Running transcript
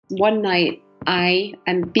one night, I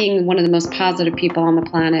am being one of the most positive people on the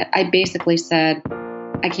planet. I basically said,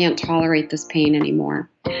 I can't tolerate this pain anymore.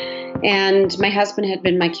 And my husband had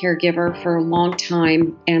been my caregiver for a long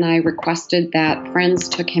time, and I requested that friends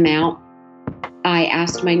took him out. I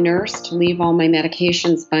asked my nurse to leave all my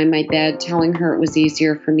medications by my bed, telling her it was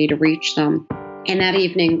easier for me to reach them. And that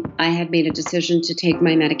evening, I had made a decision to take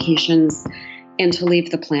my medications and to leave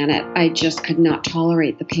the planet. I just could not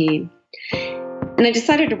tolerate the pain. And I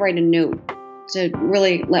decided to write a note to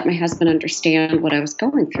really let my husband understand what I was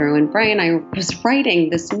going through. And Brian, I was writing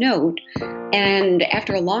this note, and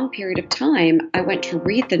after a long period of time, I went to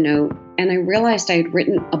read the note, and I realized I had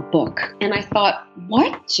written a book. And I thought,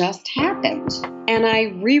 what just happened? And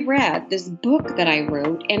I reread this book that I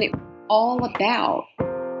wrote, and it was all about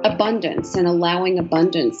abundance and allowing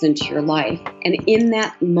abundance into your life. And in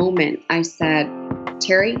that moment, I said,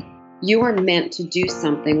 Terry, you are meant to do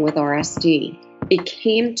something with RSD. It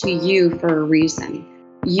came to you for a reason.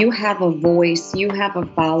 You have a voice, you have a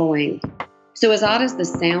following. So as odd as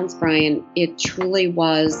this sounds, Brian, it truly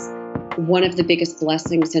was one of the biggest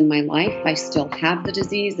blessings in my life. I still have the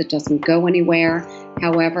disease. It doesn't go anywhere.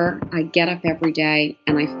 However, I get up every day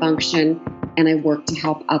and I function and I work to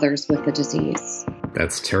help others with the disease.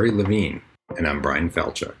 That's Terry Levine, and I'm Brian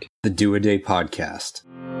Falchuk. The Do a Day podcast,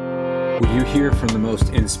 where you hear from the most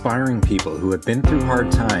inspiring people who have been through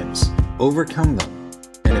hard times, overcome them,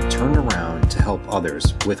 and have turned around to help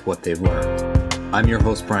others with what they've learned. I'm your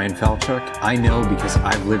host, Brian Falchuk. I know because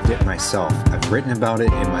I've lived it myself. I've written about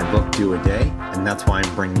it in my book, Do a Day, and that's why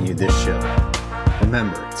I'm bringing you this show.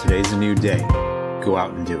 Remember, today's a new day. Go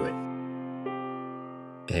out and do it.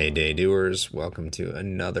 Hey, day doers. Welcome to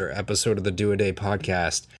another episode of the Do a Day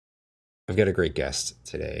podcast. I've got a great guest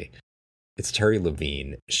today. It's Terry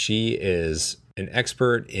Levine. She is an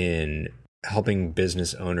expert in helping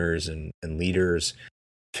business owners and leaders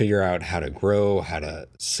figure out how to grow, how to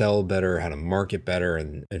sell better, how to market better,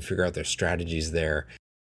 and figure out their strategies there.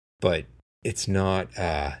 But it's not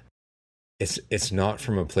it's not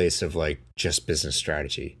from a place of like just business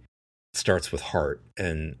strategy. It starts with heart.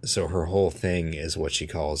 And so her whole thing is what she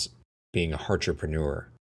calls being a heartrepreneur.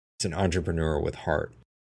 It's an entrepreneur with heart.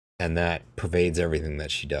 And that pervades everything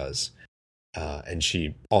that she does. And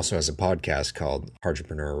she also has a podcast called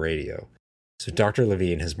Heartrepreneur Radio. So Dr.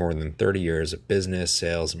 Levine has more than 30 years of business,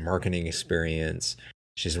 sales, and marketing experience.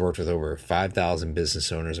 She's worked with over 5,000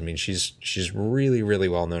 business owners. I mean, she's really, really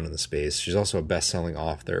well known in the space. She's also a best-selling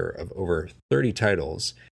author of over 30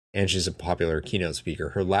 titles, and she's a popular keynote speaker.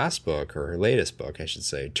 Her last book, or her latest book, I should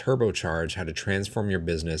say, Turbocharge: How to Transform Your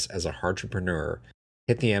Business as a Heartrepreneur,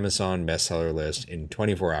 hit the Amazon bestseller list in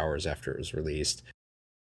 24 hours after it was released.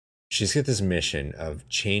 She's got this mission of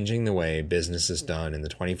changing the way business is done in the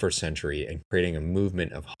 21st century and creating a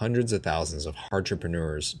movement of hundreds of thousands of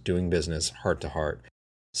entrepreneurs doing business heart to heart.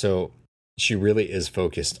 So she really is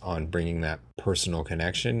focused on bringing that personal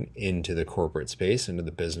connection into the corporate space, into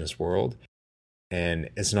the business world. And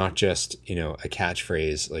it's not just, a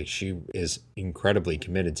catchphrase. Like, she is incredibly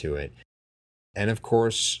committed to it. And of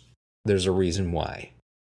course, there's a reason why.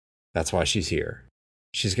 That's why she's here.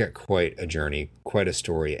 She's got quite a journey, quite a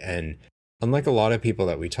story, and unlike a lot of people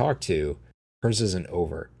that we talk to, hers isn't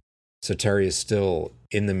over. So Terry is still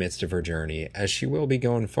in the midst of her journey, as she will be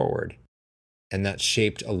going forward. And that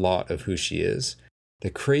shaped a lot of who she is. The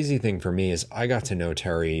crazy thing for me is I got to know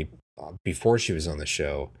Terry before she was on the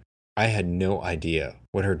show. I had no idea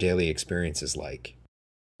what her daily experience is like.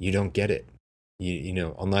 You don't get it.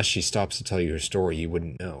 Unless she stops to tell you her story, you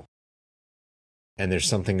wouldn't know. And there's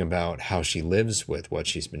something about how she lives with what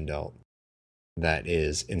she's been dealt that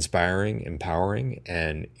is inspiring, empowering,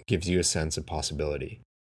 and gives you a sense of possibility.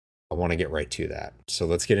 I want to get right to that. So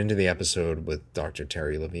let's get into the episode with Dr.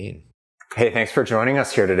 Terry Levine. Hey, thanks for joining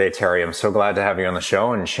us here today, Terry. I'm so glad to have you on the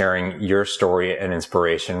show and sharing your story and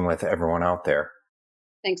inspiration with everyone out there.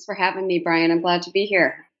 Thanks for having me, Brian. I'm glad to be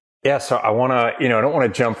here. Yeah, so I want to, I don't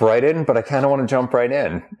want to jump right in, but I kind of want to jump right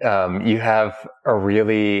in. You have a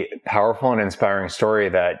really powerful and inspiring story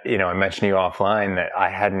that, I mentioned to you offline that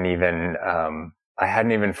I hadn't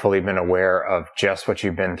even fully been aware of just what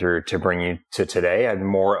you've been through to bring you to today. I had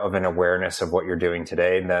more of an awareness of what you're doing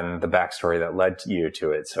today than the backstory that led you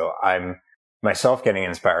to it. So I'm myself getting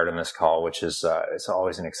inspired in this call, which is, it's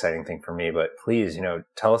always an exciting thing for me. But please,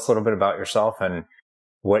 tell us a little bit about yourself and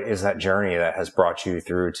what is that journey that has brought you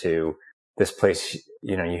through to this place,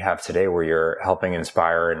 you have today where you're helping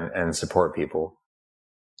inspire and support people?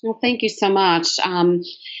 Well, thank you so much.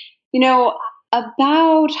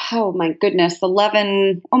 About, oh my goodness,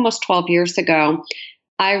 11, almost 12 years ago,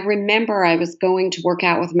 I remember I was going to work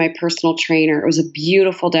out with my personal trainer. It was a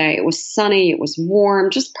beautiful day. It was sunny. It was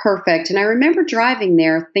warm, just perfect. And I remember driving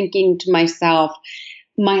there thinking to myself,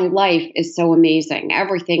 my life is so amazing.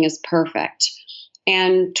 Everything is perfect.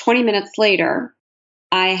 And 20 minutes later,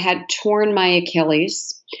 I had torn my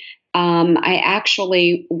Achilles. I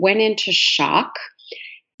actually went into shock.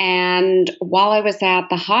 And while I was at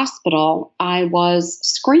the hospital, I was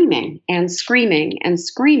screaming and screaming and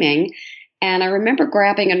screaming. And I remember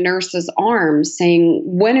grabbing a nurse's arm saying,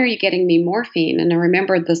 "When are you getting me morphine?" And I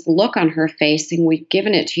remember this look on her face saying, "We've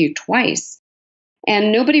given it to you twice."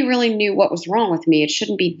 And nobody really knew what was wrong with me. It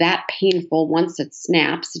shouldn't be that painful once it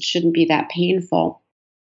snaps. It shouldn't be that painful.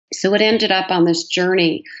 So it ended up on this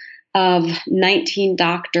journey of 19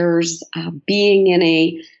 doctors, being in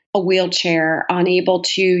a wheelchair, unable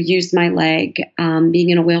to use my leg, being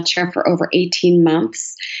in a wheelchair for over 18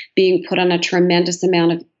 months, being put on a tremendous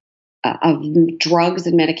amount of drugs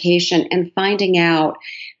and medication, and finding out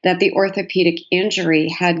that the orthopedic injury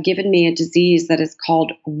had given me a disease that is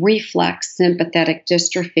called reflex sympathetic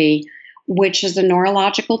dystrophy, which is a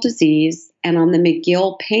neurological disease, and on the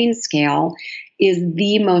McGill pain scale is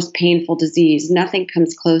the most painful disease. Nothing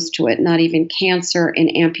comes close to it, not even cancer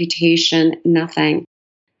and amputation, nothing.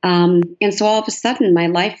 And so all of a sudden, my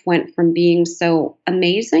life went from being so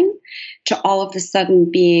amazing to all of a sudden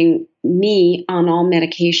being me on all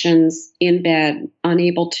medications, in bed,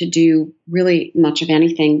 unable to do really much of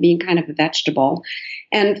anything, being kind of a vegetable.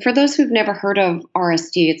 And for those who've never heard of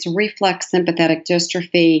RSD, it's reflex sympathetic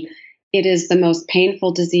dystrophy. It is the most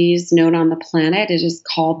painful disease known on the planet. It is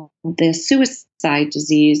called the suicide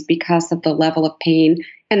disease because of the level of pain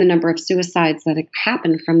and the number of suicides that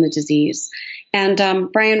happen from the disease. And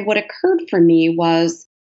Brian, what occurred for me was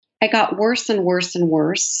I got worse and worse and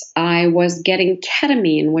worse. I was getting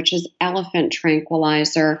ketamine, which is elephant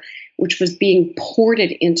tranquilizer, which was being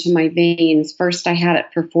ported into my veins. First, I had it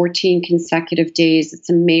for 14 consecutive days. It's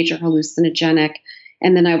a major hallucinogenic.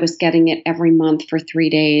 And then I was getting it every month for 3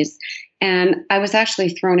 days. And I was actually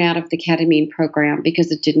thrown out of the ketamine program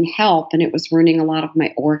because it didn't help and it was ruining a lot of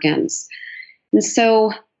my organs. And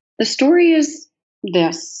so the story is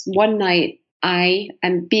this. One night, I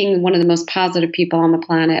am being one of the most positive people on the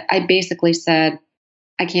planet. I basically said,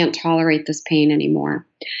 I can't tolerate this pain anymore.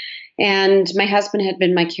 And my husband had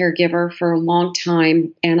been my caregiver for a long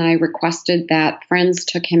time, and I requested that friends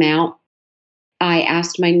took him out. I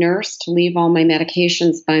asked my nurse to leave all my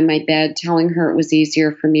medications by my bed, telling her it was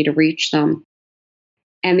easier for me to reach them.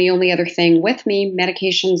 And the only other thing with me,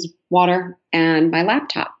 medications, water, and my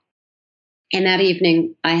laptop. And that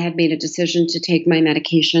evening, I had made a decision to take my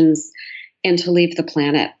medications and to leave the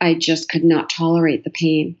planet. I just could not tolerate the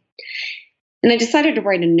pain. And I decided to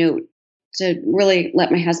write a note to really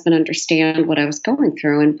let my husband understand what I was going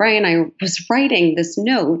through. And Brian, I was writing this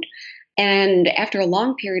note. And after a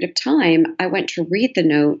long period of time, I went to read the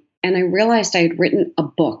note and I realized I had written a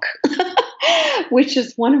book, which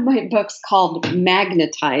is one of my books called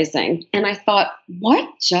Magnetizing. And I thought, what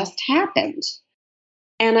just happened?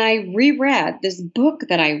 And I reread this book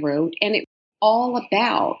that I wrote, and it's all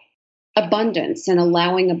about abundance and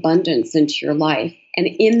allowing abundance into your life. And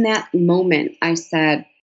in that moment, I said,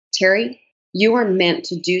 Terry, you are meant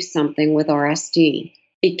to do something with RSD.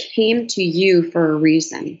 It came to you for a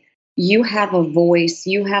reason. You have a voice,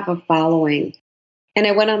 you have a following. And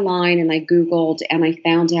I went online and I Googled and I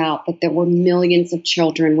found out that there were millions of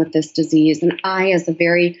children with this disease. And I, as a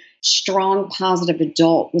very strong, positive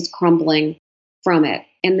adult, was crumbling from it.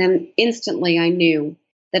 And then instantly I knew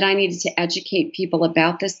that I needed to educate people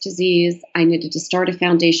about this disease. I needed to start a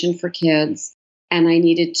foundation for kids, and I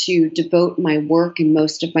needed to devote my work and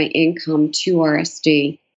most of my income to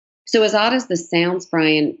RSD. So as odd as this sounds,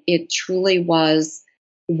 Brian, it truly was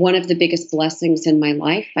one of the biggest blessings in my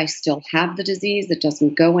life. I still have the disease. It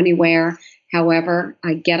doesn't go anywhere. However,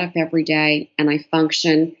 I get up every day and I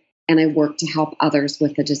function and I work to help others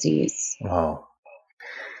with the disease. Wow.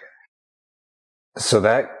 So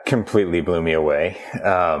that completely blew me away.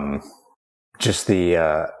 Just the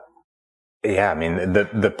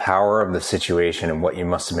power of the situation and what you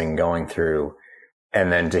must have been going through.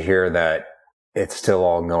 And then to hear that it's still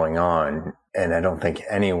all going on. And I don't think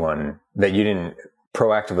anyone that you didn't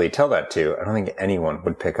proactively tell that to, I don't think anyone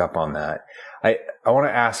would pick up on that. I want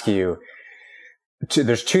to ask you,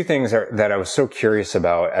 there's two things that I was so curious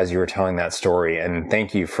about as you were telling that story. And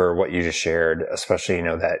thank you for what you just shared, especially,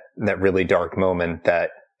 that really dark moment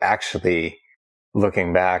that actually,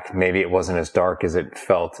 looking back, maybe it wasn't as dark as it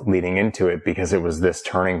felt leading into it, because it was this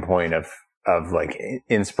turning point of like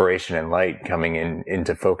inspiration and light coming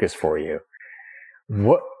into focus for you.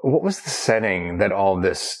 What was the setting that all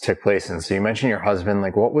this took place in? So you mentioned your husband.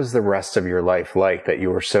 Like, what was the rest of your life like that you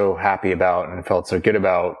were so happy about and felt so good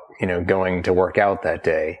about, going to work out that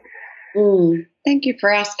day? Thank you for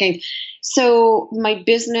asking. So my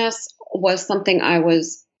business was something I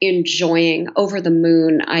was enjoying, over the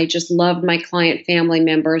moon. I just loved my client family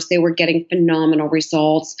members. They were getting phenomenal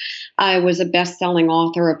results. I was a best-selling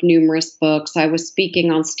author of numerous books. I was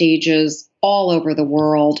speaking on stages all over the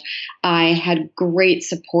world. I had great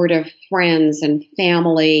supportive friends and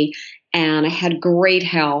family, and I had great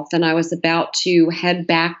health. And I was about to head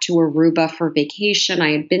back to Aruba for vacation.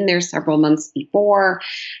 I had been there several months before.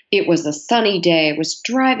 It was a sunny day. I was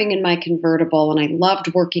driving in my convertible, and I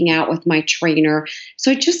loved working out with my trainer.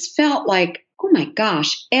 So I just felt like, oh my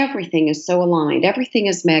gosh, everything is so aligned. Everything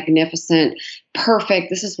is magnificent, perfect.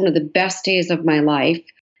 This is one of the best days of my life.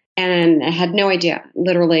 And I had no idea,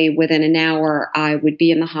 literally within an hour, I would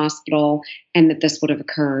be in the hospital and that this would have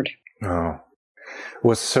occurred. Oh,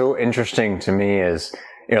 what's so interesting to me is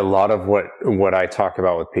a lot of what I talk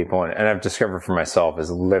about with people, and I've discovered for myself,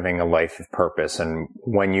 is living a life of purpose. And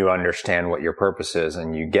when you understand what your purpose is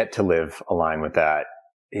and you get to live aligned with that,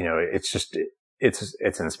 it's just,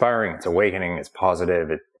 it's inspiring, it's awakening, it's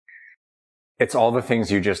positive. It's all the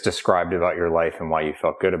things you just described about your life and why you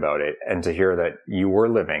felt good about it. And to hear that you were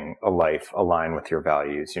living a life aligned with your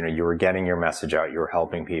values, you were getting your message out, you were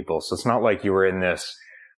helping people. So it's not like you were in this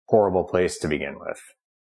horrible place to begin with.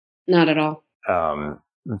 Not at all.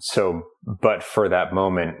 But for that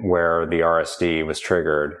moment where the RSD was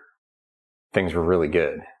triggered, things were really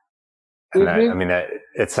good. And that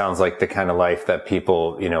it sounds like the kind of life that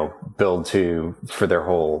people, build to for their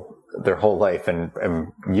whole life and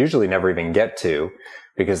usually never even get to,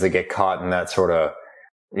 because they get caught in that sort of,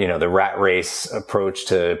 the rat race approach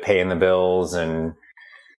to paying the bills and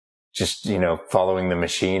just, following the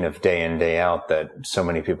machine of day in, day out that so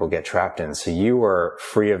many people get trapped in. So you were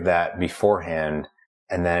free of that beforehand,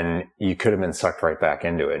 and then you could have been sucked right back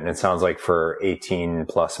into it. And it sounds like for 18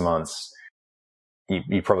 plus months,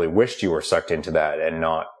 you probably wished you were sucked into that and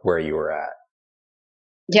not where you were at.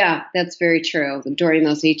 Yeah, that's very true. During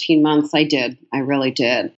those 18 months, I did. I really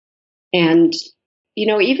did. And,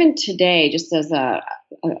 even today, just as a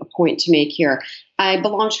point to make here, I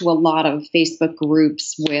belong to a lot of Facebook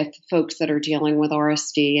groups with folks that are dealing with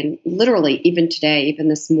RSD. And literally, even today, even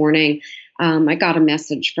this morning, I got a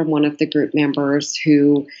message from one of the group members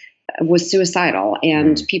who was suicidal,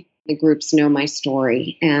 and people in the groups know my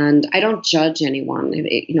story. And I don't judge anyone.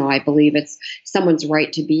 I believe it's someone's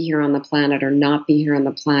right to be here on the planet or not be here on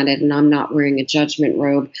the planet, and I'm not wearing a judgment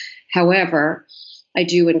robe. However, I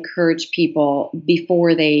do encourage people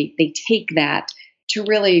before they take that to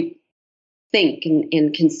really think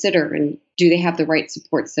and consider, and do they have the right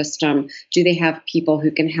support system? Do they have people who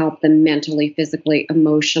can help them mentally, physically,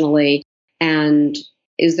 emotionally? And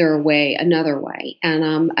is there another way?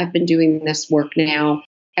 And I've been doing this work now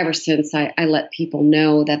ever since I let people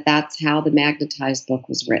know that that's how the Magnetized book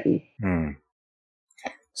was written.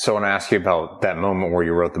 So when I asked you about that moment where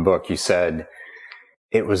you wrote the book, you said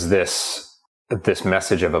it was this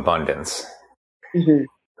message of abundance. Mm-hmm.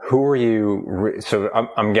 Who were you? So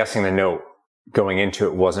I'm guessing the note going into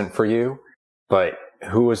it wasn't for you, but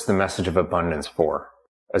who was the message of abundance for?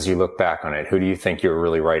 As you look back on it, who do you think you were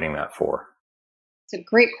really writing that for? It's a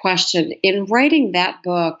great question. In writing that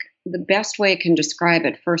book, the best way I can describe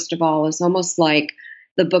it, first of all, is almost like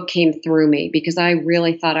the book came through me, because I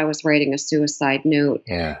really thought I was writing a suicide note.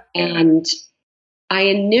 Yeah. And I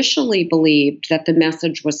initially believed that the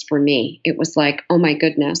message was for me. It was like, oh my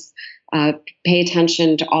goodness, pay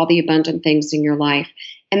attention to all the abundant things in your life.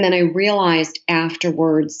 And then I realized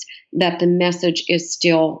afterwards that the message is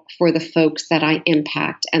still for the folks that I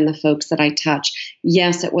impact and the folks that I touch.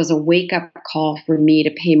 Yes, it was a wake-up call for me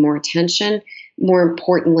to pay more attention. More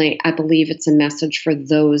importantly, I believe it's a message for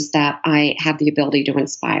those that I have the ability to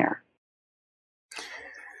inspire.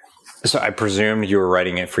 So I presume you were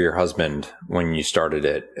writing it for your husband when you started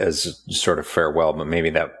it as sort of farewell, but maybe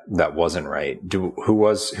that wasn't right. Who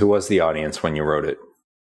was the audience when you wrote it?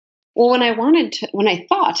 Well, when I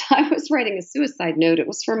thought I was writing a suicide note, it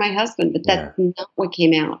was for my husband, but that's not what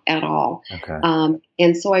came out at all. Okay.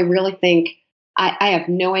 And so I really think I have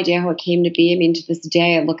no idea how it came to be. I mean, to this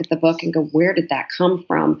day, I look at the book and go, where did that come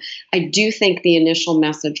from? I do think the initial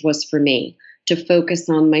message was for me to focus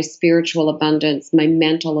on my spiritual abundance, my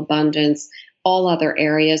mental abundance, all other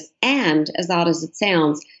areas, and as odd as it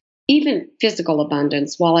sounds, even physical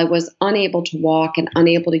abundance. While I was unable to walk and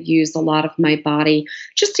unable to use a lot of my body,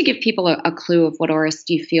 just to give people a clue of what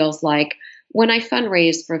RSD feels like, when I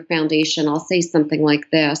fundraise for a foundation, I'll say something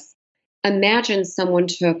like this. Imagine someone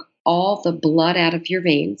took all the blood out of your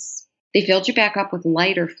veins. They filled you back up with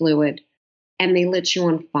lighter fluid, and they lit you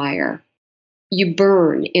on fire. You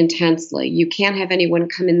burn intensely. You can't have anyone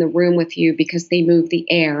come in the room with you because they move the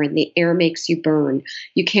air, and the air makes you burn.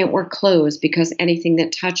 You can't wear clothes because anything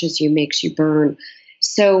that touches you makes you burn.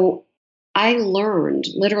 So I learned,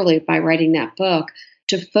 literally by writing that book,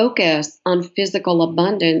 to focus on physical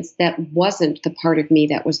abundance that wasn't the part of me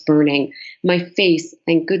that was burning. My face,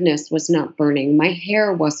 thank goodness, was not burning. My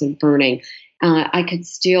hair wasn't burning. I could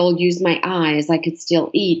still use my eyes. I could still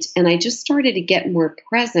eat. And I just started to get more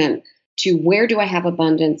present to where do I have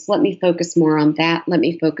abundance? Let me focus more on that. Let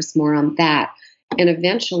me focus more on that. And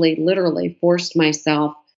eventually, literally forced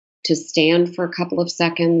myself to stand for a couple of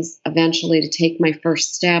seconds, eventually to take my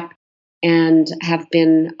first step, and have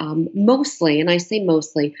been mostly, and I say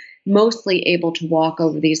mostly able to walk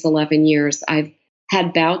over these 11 years. I've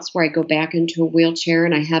had bouts where I go back into a wheelchair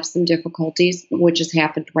and I have some difficulties, which has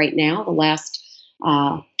happened right now, the last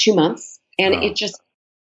 2 months. And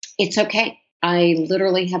it's okay. I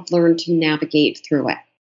literally have learned to navigate through it.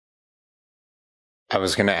 I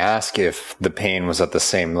was going to ask if the pain was at the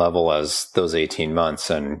same level as those 18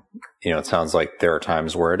 months. And, it sounds like there are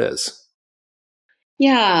times where it is.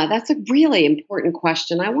 Yeah, that's a really important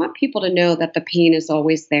question. I want people to know that the pain is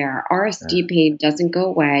always there. RSD pain doesn't go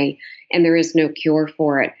away, and there is no cure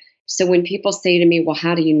for it. So when people say to me, well,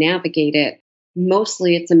 how do you navigate it?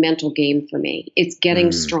 Mostly it's a mental game for me. It's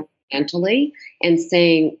getting strong mentally and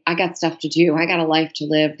saying, I got stuff to do. I got a life to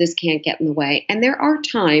live. This can't get in the way. And there are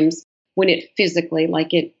times when it physically,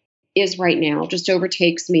 like it is right now, just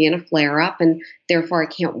overtakes me in a flare-up, and therefore I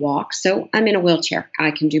can't walk. So I'm in a wheelchair.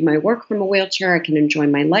 I can do my work from a wheelchair. I can enjoy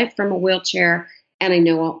my life from a wheelchair. And I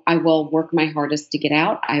know I will work my hardest to get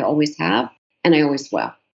out. I always have, and I always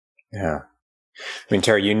will. Yeah. I mean,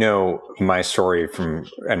 Terry, my story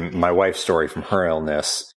and my wife's story from her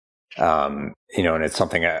illness, and it's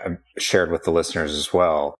something I shared with the listeners as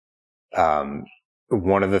well.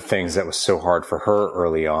 One of the things that was so hard for her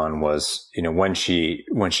early on was, when she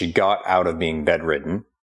got out of being bedridden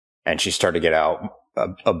and she started to get out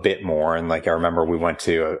a bit more. And like, I remember we went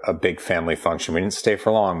to a big family function. We didn't stay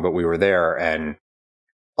for long, but we were there. And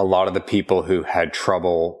a lot of the people who had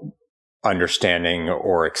trouble understanding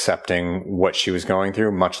or accepting what she was going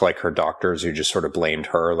through, much like her doctors who just sort of blamed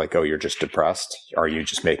her, like, oh, you're just depressed. Are you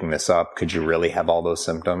just making this up? Could you really have all those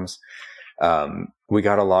symptoms? We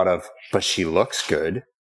got a lot of, but she looks good,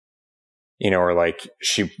 or like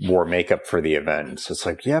she wore makeup for the event. So it's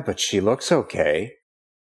like, yeah, but she looks okay.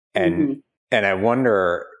 And I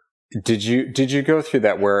wonder, did you go through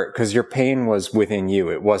that cause your pain was within you?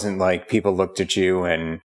 It wasn't like people looked at you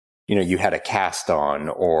and, you had a cast on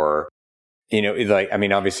or,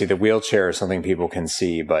 obviously the wheelchair is something people can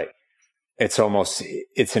see, but it's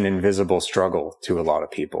an invisible struggle to a lot of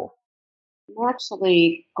people. I'm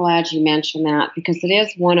actually glad you mentioned that because it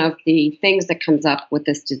is one of the things that comes up with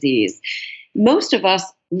this disease. Most of us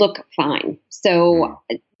look fine. So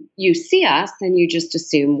you see us and you just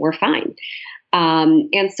assume we're fine.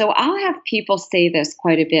 And so I'll have people say this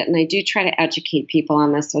quite a bit, and I do try to educate people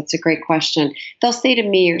on this. So it's a great question. They'll say to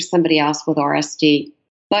me or somebody else with RSD,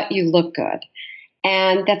 but you look good.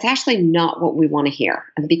 And that's actually not what we want to hear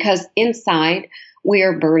because inside we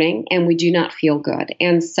are burning and we do not feel good.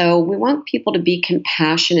 And so we want people to be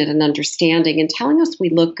compassionate and understanding, and telling us we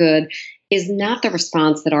look good is not the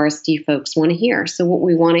response that RSD folks want to hear. So what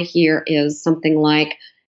we want to hear is something like,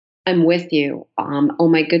 I'm with you. Oh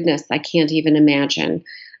my goodness, I can't even imagine.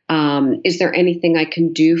 Is there anything I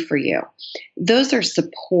can do for you? Those are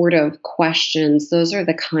supportive questions. Those are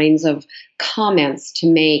the kinds of comments to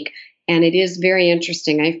make. And it is very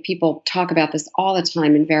interesting. I have people talk about this all the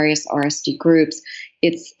time in various RSD groups.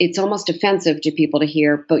 It's almost offensive to people to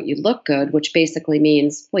hear, but you look good, which basically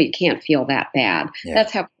means, well, you can't feel that bad. Yeah.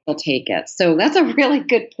 That's how people take it. So that's a really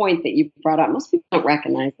good point that you brought up. Most people don't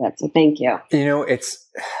recognize that. So thank you.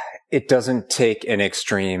 It doesn't take an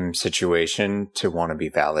extreme situation to want to be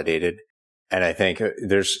validated. And I think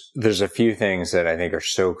there's a few things that I think are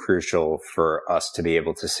so crucial for us to be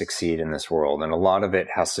able to succeed in this world. And a lot of it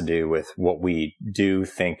has to do with what we do,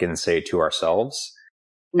 think, and say to ourselves,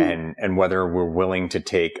 and whether we're willing to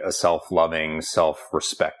take a self-loving,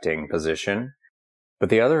 self-respecting position. But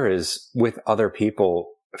the other is with other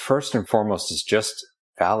people, first and foremost, is just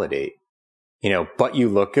validate. But you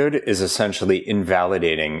look good is essentially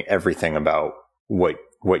invalidating everything about what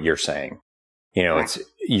you're saying. It's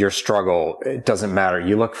your struggle. It doesn't matter.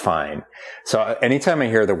 You look fine. So anytime I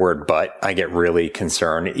hear the word but, I get really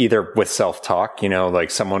concerned, either with self-talk, like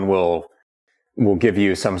someone will give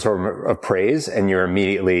you some sort of praise and you're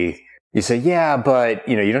immediately You say, yeah, but,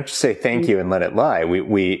 you don't just say thank you and let it lie.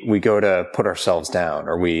 We go to put ourselves down,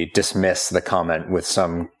 or we dismiss the comment with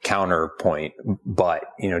some counterpoint. But,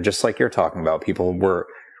 just like you're talking about, people were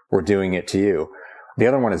doing it to you. The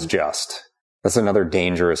other one is just. That's another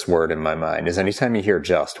dangerous word in my mind, is anytime you hear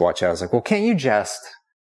just, watch out. I was like, well, can't you just,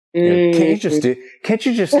 can't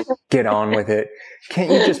you just get on with it?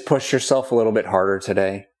 Can't you just push yourself a little bit harder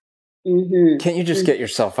today? Can't you just get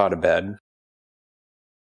yourself out of bed?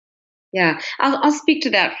 Yeah, I'll speak to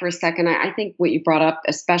that for a second. I think what you brought up,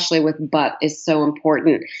 especially with but, is so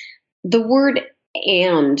important. The word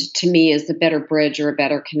and to me is a better bridge or a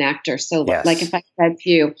better connector. So Yes. like if I said to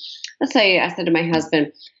you, let's say I said to my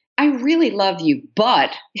husband, I really love you,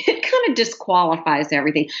 but it kind of disqualifies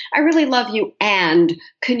everything. I really love you, and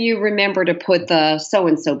can you remember to put the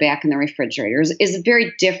so-and-so back in the refrigerator is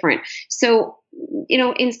very different. So,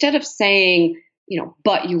 instead of saying,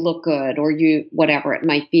 but you look good, or you, whatever it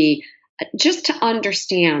might be, just to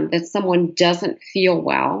understand that someone doesn't feel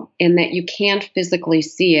well and that you can't physically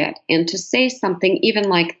see it, and to say something even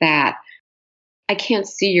like that, I can't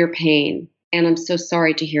see your pain, and I'm so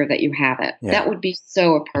sorry to hear that you have it. Yeah. That would be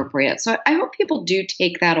so appropriate. So I hope people do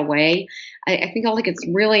take that away. I think it's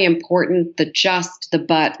really important, the just, the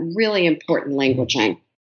but, really important languaging.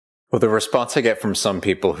 Well, the response I get from some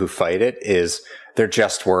people who fight it is they're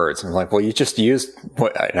just words. I'm like, well, you just used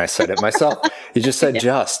what, and I said it myself. You just said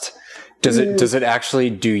just. Does it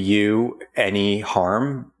actually do you any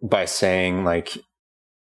harm by saying like,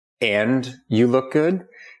 and you look good?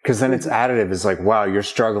 Because then it's additive. It's like, wow, you're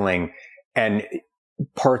struggling and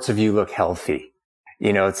parts of you look healthy.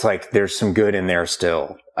 It's like there's some good in there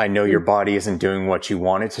still. I know your body isn't doing what you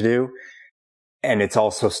want it to do. And it's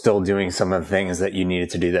also still doing some of the things that you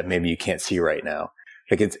needed to do that maybe you can't see right now.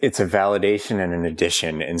 Like it's a validation and an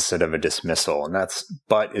addition instead of a dismissal. And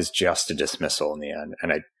but is just a dismissal in the end.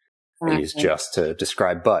 And I use just to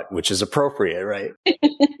describe but, which is appropriate, right?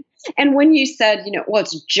 And when you said,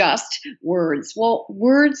 it's just words. Well,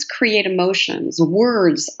 words create emotions.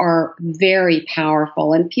 Words are very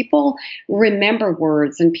powerful, and people remember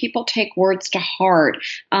words, and people take words to heart.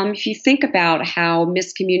 If you think about how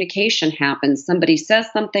miscommunication happens, somebody says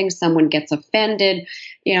something, someone gets offended.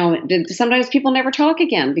 Sometimes people never talk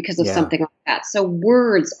again because of something like that. So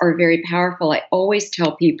words are very powerful. I always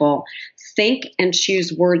tell people, think and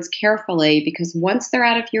choose words carefully, because once they're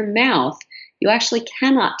out of your mouth, you actually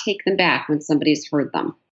cannot take them back when somebody's heard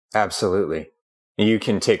them. Absolutely. You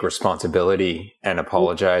can take responsibility and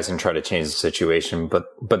apologize and try to change the situation, but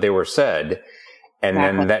they were said, and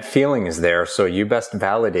then that feeling is there. So you best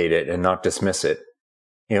validate it and not dismiss it.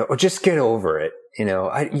 Or just get over it.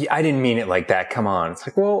 I didn't mean it like that. Come on. It's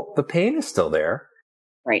like, well, the pain is still there.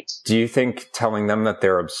 Right. Do you think telling them that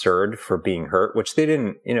they're absurd for being hurt, which they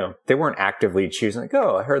didn't, they weren't actively choosing, like,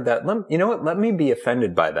 oh, I heard that. Let me be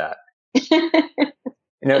offended by that.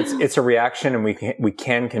 It's a reaction, and we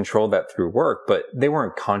can control that through work, but they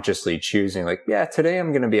weren't consciously choosing like, yeah, today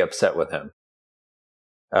I'm going to be upset with him.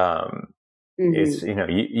 It's,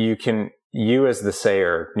 you as the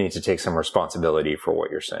sayer need to take some responsibility for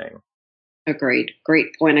what you're saying. Agreed. Great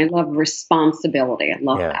point. I love responsibility. I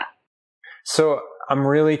love that. So I'm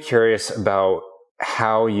really curious about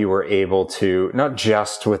how you were able to, not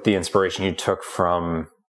just with the inspiration you took from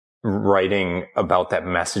writing about that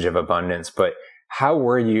message of abundance, but how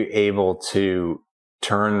were you able to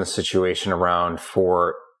turn the situation around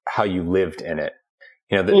for how you lived in it?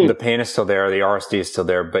 The pain is still there, the RSD is still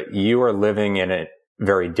there, but you are living in it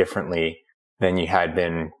very differently than you had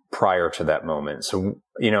been prior to that moment. So,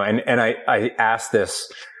 and I ask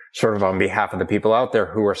this sort of on behalf of the people out there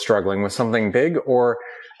who are struggling with something big, or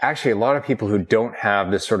actually a lot of people who don't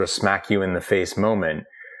have this sort of smack you in the face moment.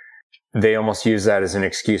 They almost use that as an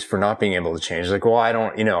excuse for not being able to change. Like, well, I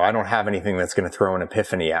don't have anything that's going to throw an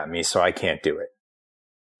epiphany at me, so I can't do it.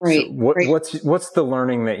 Right. So what's the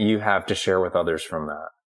learning that you have to share with others from that?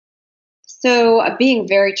 So being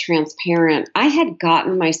very transparent, I had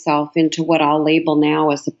gotten myself into what I'll label now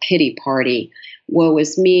as a pity party. Woe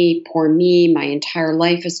is me, poor me, my entire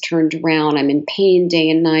life is turned around. I'm in pain day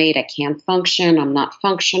and night. I can't function. I'm not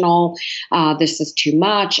functional. This is too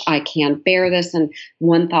much. I can't bear this. And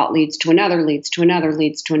one thought leads to another, leads to another,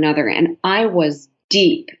 leads to another. And I was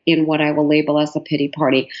deep in what I will label as a pity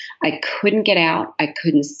party. I couldn't get out. I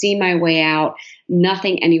couldn't see my way out.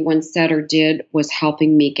 Nothing anyone said or did was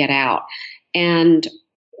helping me get out. And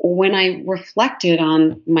when I reflected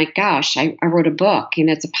on, my gosh, I wrote a book, and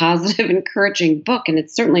it's a positive, encouraging book, and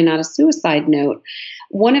it's certainly not a suicide note.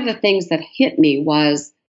 One of the things that hit me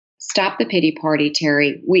was, stop the pity party,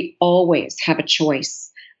 Terry. We always have a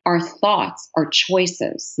choice. Our thoughts are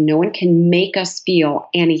choices. No one can make us feel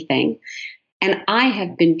anything. And I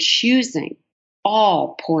have been choosing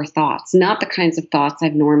all poor thoughts, not the kinds of thoughts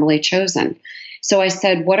I've normally chosen. So I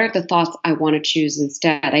said, what are the thoughts I want to choose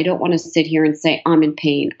instead? I don't want to sit here and say, I'm in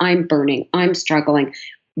pain, I'm burning, I'm struggling.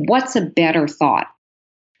 What's a better thought?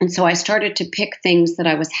 And so I started to pick things that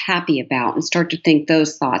I was happy about and start to think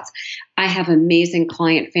those thoughts. I have amazing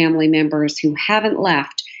client family members who haven't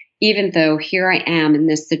left, even though here I am in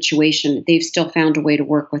this situation, they've still found a way to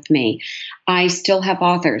work with me. I still have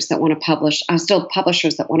authors that want to publish, still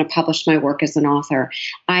publishers that want to publish my work as an author.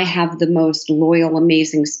 I have the most loyal,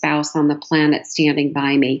 amazing spouse on the planet standing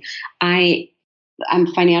by me. I'm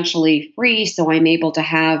financially free, so I'm able to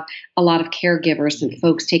have a lot of caregivers and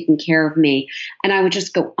folks taking care of me. And I would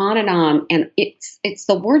just go on. And it's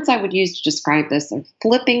the words I would use to describe this of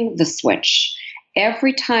flipping the switch.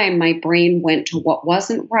 Every time my brain went to what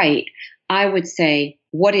wasn't right, I would say,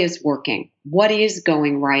 what is working? What is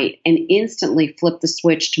going right? And instantly flip the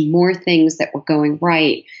switch to more things that were going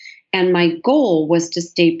right. And my goal was to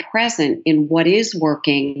stay present in what is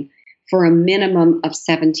working for a minimum of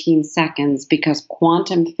 17 seconds, because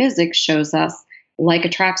quantum physics shows us like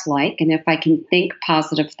attracts like. And if I can think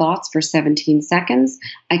positive thoughts for 17 seconds,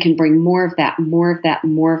 I can bring more of that, more of that,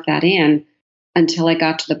 more of that in until I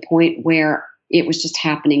got to the point where it was just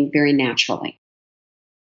happening very naturally.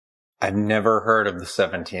 I've never heard of the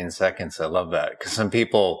 17 seconds. I love that, because some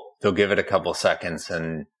people, they'll give it a couple seconds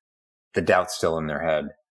and the doubt's still in their head.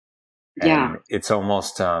 And yeah. It's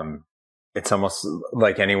almost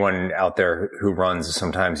like anyone out there who runs,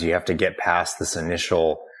 sometimes you have to get past this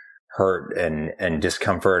initial hurt and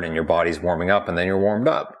discomfort, and your body's warming up, and then you're warmed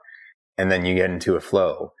up, and then you get into a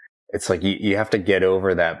flow. It's like you have to get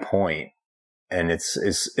over that point. And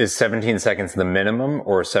is 17 seconds the minimum,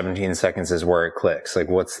 or 17 seconds is where it clicks? Like,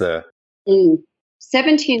 what's the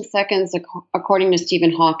 17 seconds, according to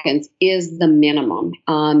Stephen Hawkins, is the minimum.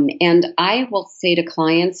 And I will say to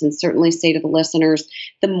clients, and certainly say to the listeners,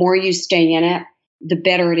 the more you stay in it, the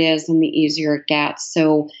better it is and the easier it gets.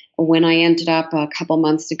 So when I ended up a couple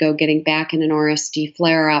months ago getting back in an RSD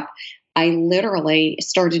flare-up, I literally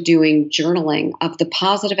started doing journaling of the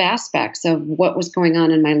positive aspects of what was going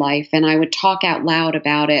on in my life. And I would talk out loud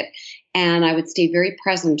about it. And I would stay very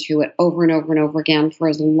present to it over and over and over again for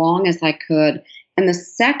as long as I could. And the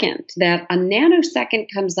second that a nanosecond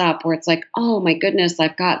comes up where it's like, oh my goodness,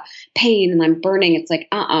 I've got pain and I'm burning, it's like,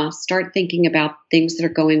 start thinking about things that are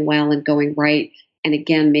going well and going right. And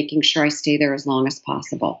again, making sure I stay there as long as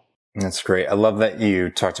possible. That's great. I love that you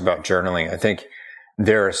talked about journaling. I think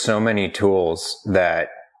there are so many tools that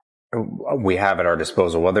we have at our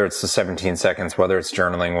disposal, whether it's the 17 seconds, whether it's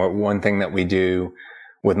journaling. One thing that we do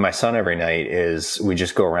with my son every night is we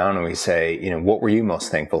just go around and we say, what were you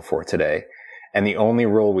most thankful for today? And the only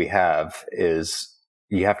rule we have is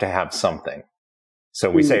you have to have something. So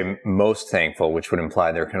we say most thankful, which would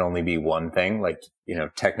imply there can only be one thing. Like,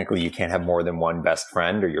 technically you can't have more than one best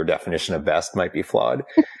friend, or your definition of best might be flawed.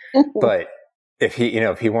 But if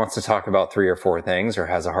he wants to talk about 3 or 4 things or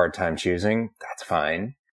has a hard time choosing, that's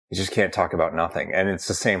fine. You just can't talk about nothing. And it's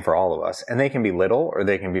the same for all of us. And they can be little or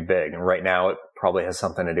they can be big. And right now it probably has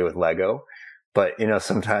something to do with Lego, but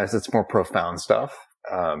sometimes it's more profound stuff.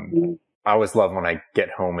 I always love when I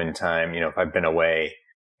get home in time. If I've been away,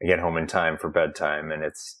 I get home in time for bedtime, and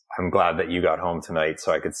I'm glad that you got home tonight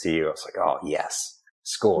so I could see you. I was like, oh yes,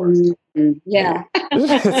 score. Yeah.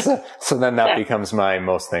 So then that becomes my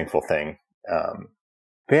most thankful thing.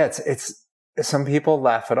 But yeah, it's some people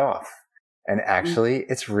laugh it off, and actually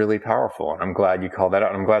it's really powerful. And I'm glad you called that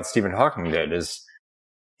out. I'm glad Stephen Hawking did,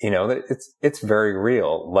 that it's very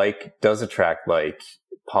real. Like does attract like.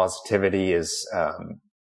 Positivity is,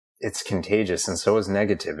 it's contagious, and so is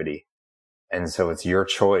negativity. And so it's your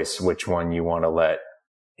choice which one you want to let,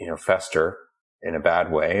 fester in a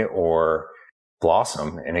bad way or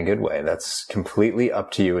blossom in a good way. That's completely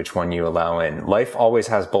up to you which one you allow in. Life always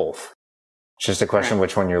has both. It's just a question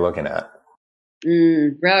which one you're looking at.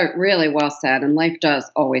 Really well said. And life does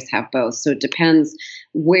always have both. So it depends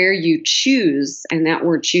where you choose. And that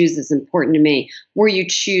word choose is important to me. Where you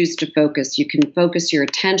choose to focus. You can focus your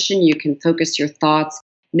attention. You can focus your thoughts.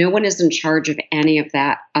 No one is in charge of any of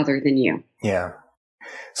that other than you. Yeah.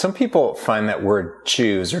 Some people find that word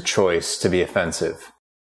choose or choice to be offensive.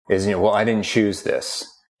 Well, I didn't choose this.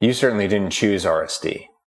 You certainly didn't choose RSD.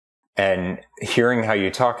 And hearing how you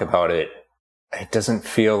talk about it, it doesn't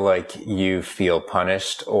feel like you feel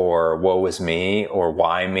punished or woe is me or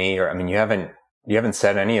why me, or, you haven't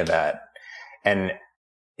said any of that. And,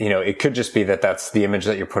 it could just be that that's the image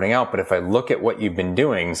that you're putting out. But if I look at what you've been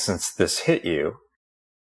doing since this hit you,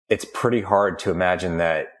 it's pretty hard to imagine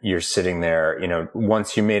that you're sitting there,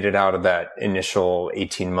 once you made it out of that initial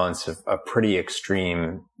 18 months of a pretty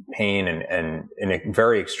extreme pain and in a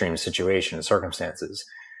very extreme situation and circumstances,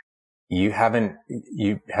 you haven't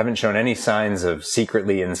shown any signs of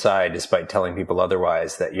secretly inside, despite telling people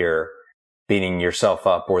otherwise, that you're beating yourself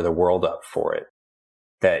up or the world up for it.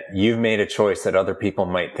 That you've made a choice that other people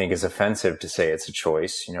might think is offensive to say it's a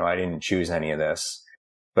choice. I didn't choose any of this.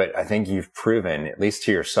 But I think you've proven, at least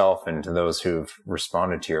to yourself and to those who've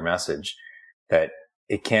responded to your message, that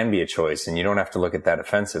it can be a choice and you don't have to look at that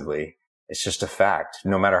offensively. It's just a fact,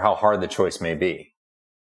 no matter how hard the choice may be.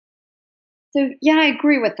 So, yeah, I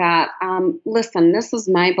agree with that. Listen, this is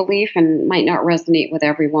my belief and might not resonate with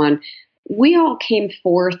everyone. We all came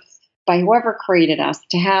forth by whoever created us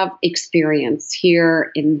to have experience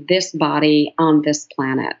here in this body on this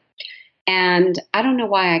planet. And I don't know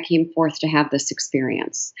why I came forth to have this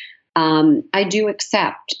experience. I do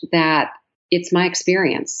accept that it's my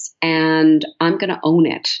experience and I'm going to own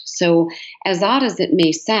it. So as odd as it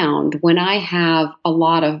may sound, when I have a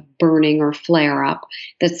lot of burning or flare up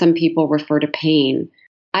that some people refer to pain,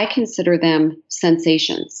 I consider them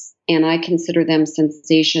sensations, and I consider them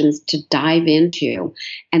sensations to dive into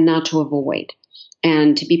and not to avoid,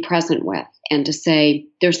 and to be present with, and to say,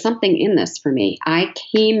 there's something in this for me. I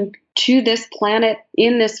came to this planet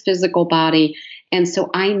in this physical body, and so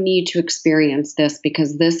I need to experience this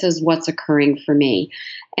because this is what's occurring for me.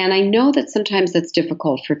 And I know that sometimes that's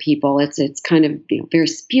difficult for people. It's kind of very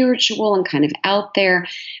spiritual and kind of out there.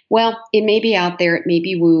 Well, it may be out there, it may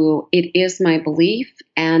be woo. It is my belief,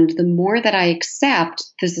 and the more that I accept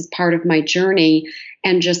this is part of my journey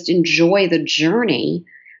and just enjoy the journey,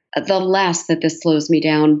 the less that this slows me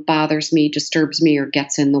down, bothers me, disturbs me, or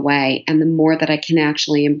gets in the way. And the more that I can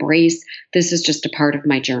actually embrace, this is just a part of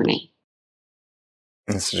my journey.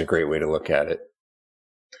 This is a great way to look at it.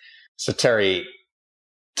 So Terry,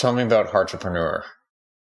 tell me about Heartrepreneur.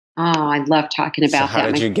 Oh, I love talking about that. So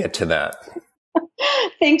how did you get to that?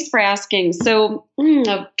 Thanks for asking. So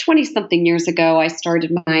 20-something years ago, I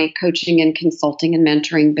started my coaching and consulting and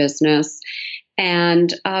mentoring business.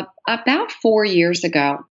 And about 4 years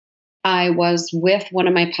ago, I was with one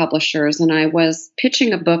of my publishers and I was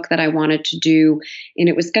pitching a book that I wanted to do, and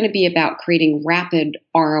it was going to be about creating rapid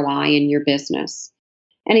ROI in your business.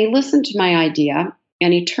 And he listened to my idea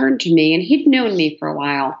and he turned to me, and he'd known me for a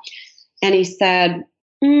while, and he said,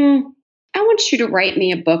 I want you to write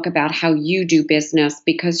me a book about how you do business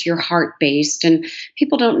because you're heart-based and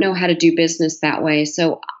people don't know how to do business that way.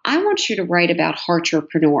 So I want you to write about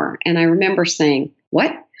Heartrepreneur. And I remember saying,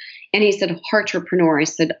 what? And he said, Heartrepreneur. I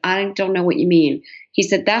said, I don't know what you mean. He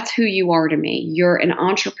said, that's who you are to me. You're an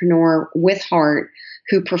entrepreneur with heart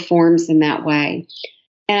who performs in that way.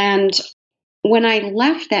 And when I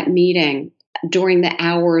left that meeting during the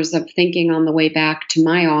hours of thinking on the way back to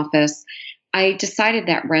my office, I decided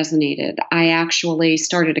that resonated. I actually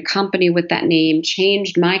started a company with that name,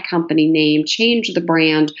 changed my company name, changed the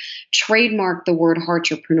brand, trademarked the word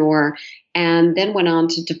Heartrepreneur, and then went on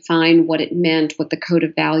to define what it meant, what the code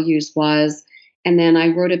of values was. And then I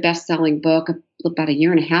wrote a best-selling book about a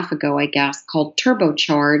year and a half ago, I guess, called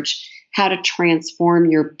Turbocharge: How to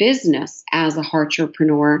Transform Your Business as a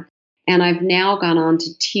Heartrepreneur. And I've now gone on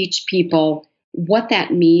to teach people what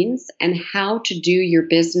that means and how to do your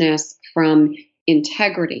business from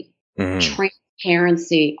integrity,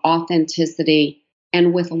 transparency, authenticity,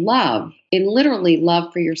 and with love, in literally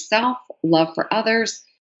love for yourself, love for others,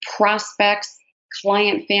 prospects,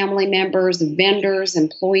 client, family members, vendors,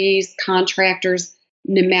 employees, contractors,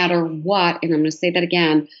 no matter what, and I'm going to say that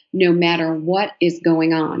again, no matter what is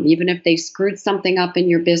going on, even if they screwed something up in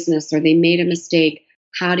your business or they made a mistake,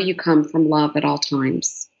 how do you come from love at all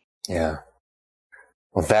times? Yeah.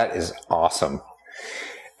 Well, that is awesome.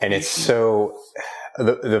 And it's so,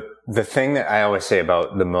 the thing that I always say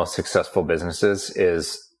about the most successful businesses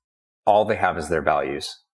is all they have is their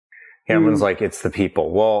values. Everyone's like, it's the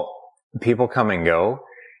people. Well, people come and go.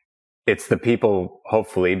 It's the people,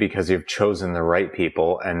 hopefully, because you've chosen the right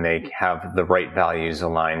people and they have the right values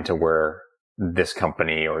aligned to where this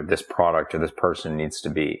company or this product or this person needs to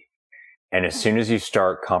be. And as soon as you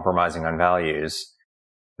start compromising on values,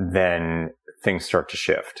 then things start to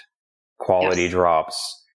shift. Quality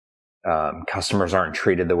drops. Customers aren't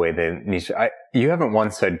treated the way they need to. You haven't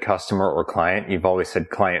once said customer or client. You've always said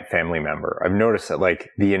client, family member. I've noticed that like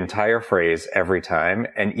the entire phrase every time.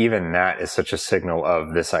 And even that is such a signal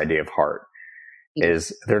of this idea of heart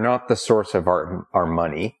is they're not the source of our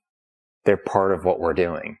money. They're part of what we're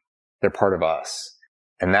doing. They're part of us.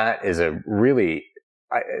 And that is a really,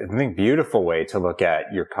 I think, beautiful way to look at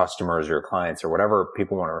your customers, your clients, or whatever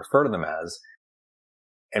people want to refer to them as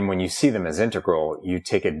And when you see them as integral, you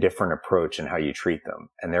take a different approach in how you treat them.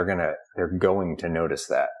 And they're going to notice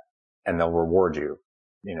that, and they'll reward you,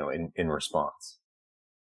 in response.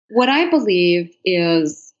 What I believe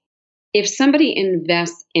is, if somebody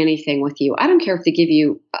invests anything with you, I don't care if they give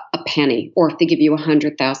you a penny or if they give you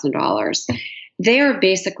 $100,000, they are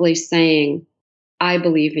basically saying, I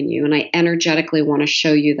believe in you and I energetically want to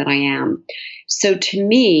show you that I am. So to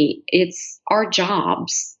me, it's our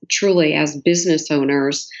jobs, truly, as business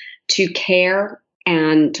owners, to care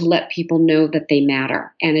and to let people know that they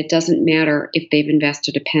matter. And it doesn't matter if they've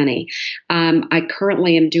invested a penny. I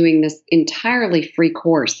currently am doing this entirely free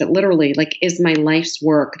course that literally is my life's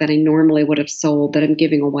work that I normally would have sold, that I'm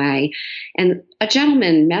giving away. And a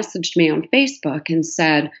gentleman messaged me on Facebook and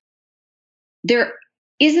said, there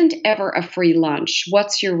isn't ever a free lunch.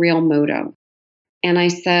 What's your real motive? And I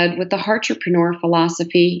said, with the Heartrepreneur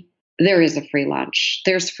philosophy, there is a free lunch.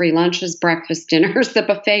 There's free lunches, breakfast, dinners. The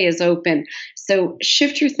buffet is open. So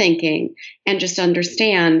shift your thinking and just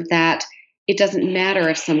understand that it doesn't matter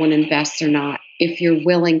if someone invests or not. If you're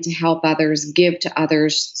willing to help others, give to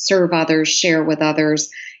others, serve others, share with others,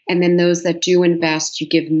 and then those that do invest, you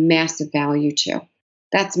give massive value to.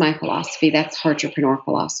 That's my philosophy. That's Heartrepreneur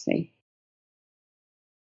philosophy.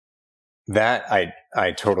 That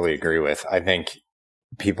I totally agree with. I think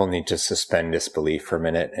people need to suspend disbelief for a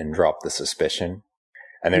minute and drop the suspicion.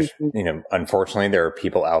 And there's, unfortunately, there are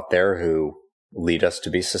people out there who lead us to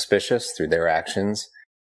be suspicious through their actions.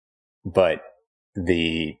 But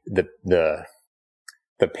the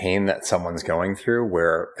pain that someone's going through,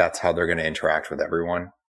 where that's how they're going to interact with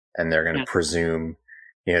everyone, and they're going to presume,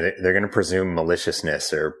 they're going to presume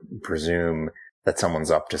maliciousness or presume that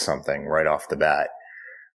someone's up to something right off the bat.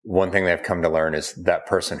 One thing they've come to learn is that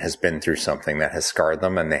person has been through something that has scarred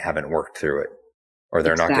them and they haven't worked through it, or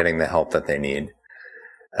they're not getting the help that they need.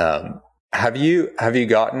 Have you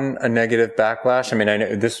gotten a negative backlash? I mean, I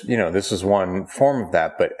know this is one form of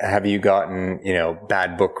that, but have you gotten,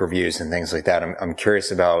 bad book reviews and things like that? I'm curious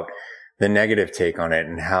about the negative take on it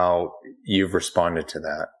and how you've responded to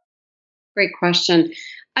that. Great question.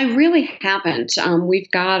 I really haven't. We've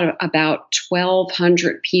got about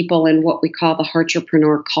 1,200 people in what we call the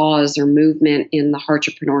Heartrepreneur cause or movement in the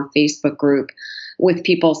Heartrepreneur Facebook group, with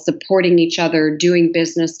people supporting each other, doing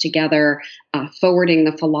business together, forwarding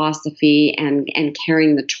the philosophy and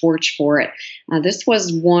carrying the torch for it. This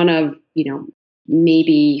was one of,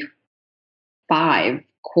 maybe 5,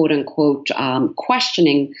 quote unquote,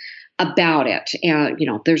 questioning about it.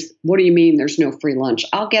 What do you mean there's no free lunch?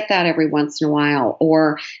 I'll get that every once in a while.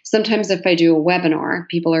 Or sometimes if I do a webinar,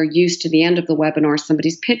 people are used to the end of the webinar,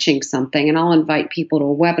 somebody's pitching something, and I'll invite people to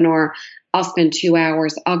a webinar. I'll spend 2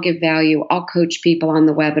 hours. I'll give value. I'll coach people on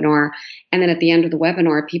the webinar. And then at the end of the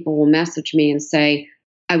webinar, people will message me and say,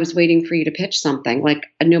 I was waiting for you to pitch something.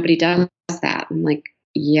 Nobody does that. I'm like,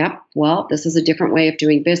 yep, well, this is a different way of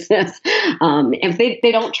doing business. If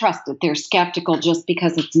they don't trust it, they're skeptical just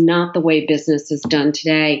because it's not the way business is done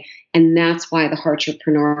today. And that's why the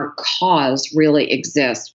Heartrepreneur cause really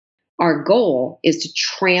exists. Our goal is to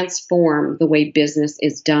transform the way business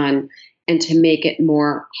is done and to make it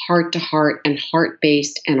more heart-to-heart and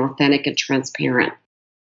heart-based and authentic and transparent.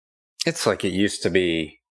 It's like it used to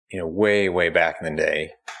be, way, way back in the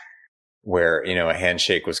day where, a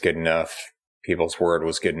handshake was good enough. People's word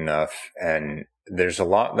was good enough. And there's a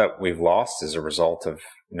lot that we've lost as a result of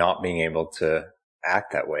not being able to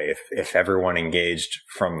act that way. If everyone engaged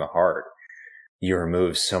from the heart, you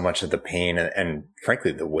remove so much of the pain and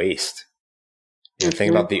frankly, the waste.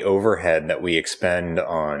 Think about the overhead that we expend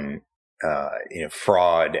on,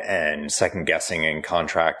 fraud and second guessing and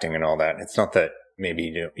contracting and all that. It's not that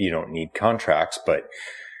maybe you don't need contracts, but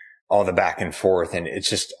all the back and forth, and it's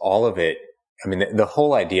just all of it. I mean, the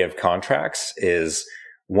whole idea of contracts is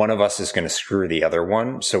one of us is going to screw the other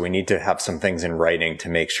one. So we need to have some things in writing to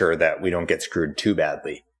make sure that we don't get screwed too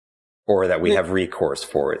badly, or that we have recourse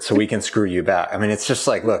for it so we can screw you back. I mean, it's just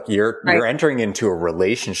like, look, you're entering into a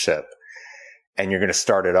relationship and you're going to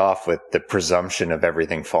start it off with the presumption of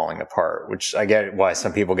everything falling apart, which I get why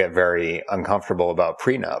some people get very uncomfortable about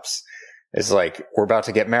prenups. It's like, we're about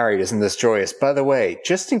to get married. Isn't this joyous? By the way,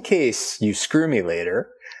 just in case you screw me later,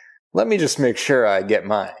 let me just make sure I get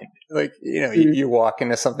mine. You walk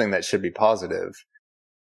into something that should be positive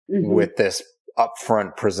with this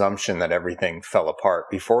upfront presumption that everything fell apart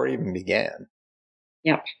before it even began.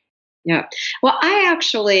 Yep. Yeah. Well, I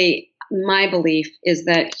actually my belief is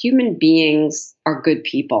that human beings are good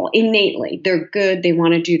people innately. They're good. They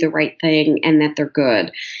want to do the right thing and that they're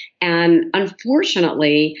good. And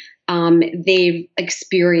unfortunately, they've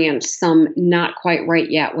experienced some not quite right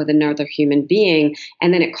yet with another human being.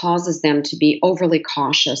 And then it causes them to be overly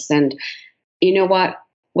cautious. And you know what?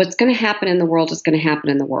 What's going to happen in the world is going to happen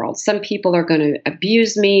in the world. Some people are going to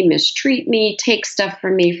abuse me, mistreat me, take stuff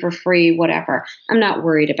from me for free, whatever. I'm not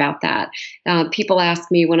worried about that. People ask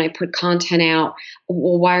me when I put content out,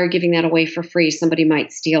 well, why are you giving that away for free? Somebody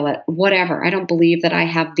might steal it, whatever. I don't believe that I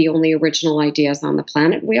have the only original ideas on the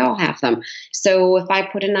planet. We all have them. So if I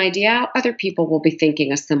put an idea out, other people will be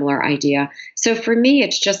thinking a similar idea. So for me,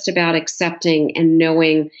 it's just about accepting and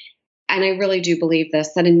knowing. And I really do believe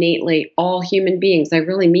this, that innately all human beings, I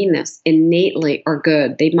really mean this, innately are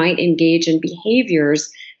good. They might engage in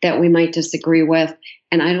behaviors that we might disagree with.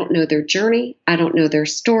 And I don't know their journey. I don't know their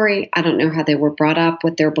story. I don't know how they were brought up,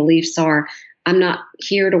 what their beliefs are. I'm not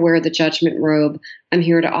here to wear the judgment robe. I'm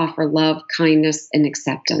here to offer love, kindness, and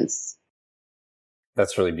acceptance.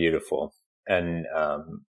 That's really beautiful. And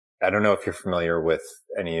I don't know if you're familiar with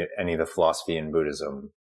any of the philosophy in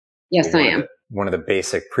Buddhism. Yes, I am. One of the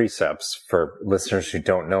basic precepts for listeners who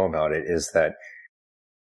don't know about it is that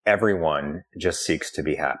everyone just seeks to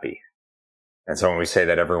be happy. And so when we say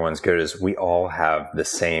that everyone's good, is we all have the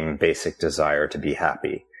same basic desire to be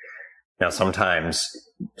happy. Now, sometimes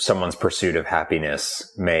someone's pursuit of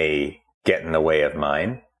happiness may get in the way of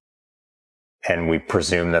mine. And we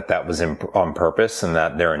presume that that was on purpose and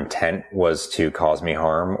that their intent was to cause me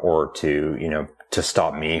harm or to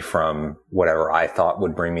stop me from whatever I thought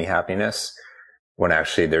would bring me happiness, when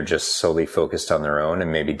actually they're just solely focused on their own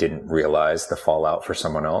and maybe didn't realize the fallout for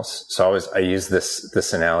someone else. So I use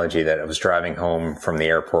this analogy that I was driving home from the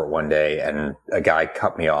airport one day and a guy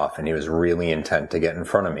cut me off and he was really intent to get in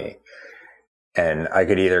front of me. And I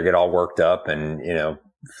could either get all worked up and,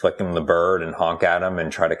 flick him the bird and honk at him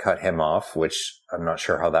and try to cut him off, which I'm not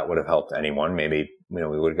sure how that would have helped anyone. Maybe, we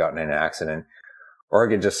would have gotten in an accident. Or I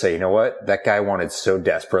could just say, you know what? That guy wanted so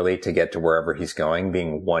desperately to get to wherever he's going.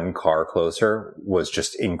 Being one car closer was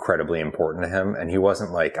just incredibly important to him. And he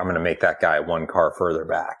wasn't like, I'm going to make that guy one car further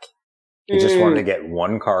back. He just wanted to get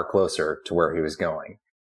one car closer to where he was going.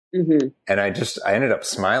 Mm-hmm. And I ended up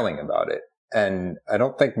smiling about it. And I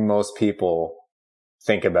don't think most people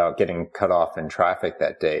think about getting cut off in traffic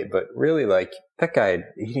that day. But really, that guy,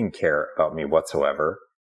 he didn't care about me whatsoever.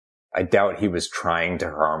 I doubt he was trying to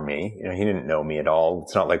harm me. He didn't know me at all.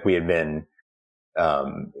 It's not like we had been,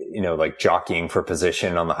 jockeying for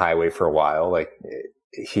position on the highway for a while.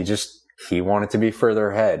 He wanted to be further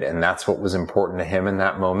ahead. And that's what was important to him in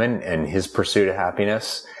that moment and his pursuit of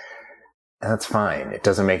happiness. And that's fine. It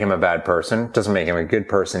doesn't make him a bad person. It doesn't make him a good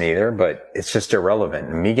person either, but it's just irrelevant.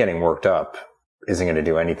 And me getting worked up isn't going to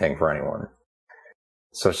do anything for anyone.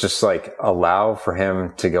 So it's just allow for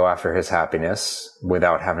him to go after his happiness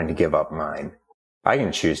without having to give up mine. I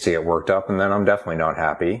can choose to get worked up and then I'm definitely not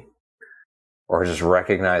happy. Or just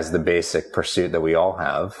recognize the basic pursuit that we all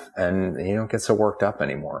have and you don't get so worked up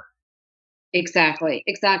anymore. Exactly.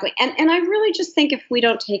 And I really just think if we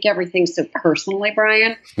don't take everything so personally,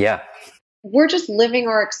 Brian. Yeah. We're just living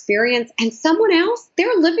our experience and someone else,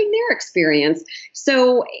 they're living their experience.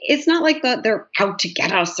 So it's not like they're out to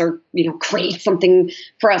get us or, create something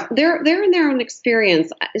for us. They're in their own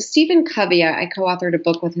experience. Stephen Covey, I co-authored a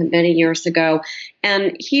book with him many years ago,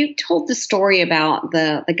 and he told the story about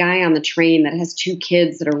the guy on the train that has two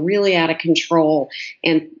kids that are really out of control,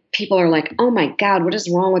 and people are like, oh my God, what is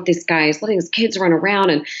wrong with this guy? He's letting his kids run around.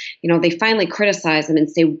 And, they finally criticize him and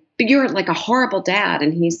say, but you're like a horrible dad.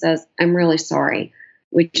 And he says, I'm really sorry.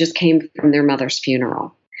 We just came from their mother's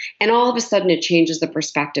funeral. And all of a sudden it changes the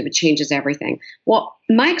perspective. It changes everything. Well,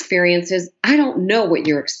 my experience is I don't know what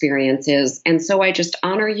your experience is. And so I just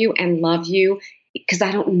honor you and love you because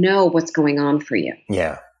I don't know what's going on for you.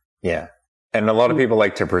 Yeah. Yeah. And a lot of people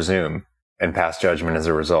like to presume and pass judgment as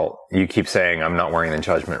a result. You keep saying, I'm not wearing the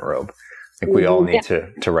judgment robe. I think we all need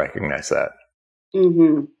to recognize that.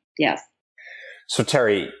 Mm-hmm. Yes. So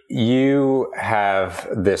Terry, you have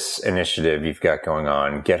this initiative you've got going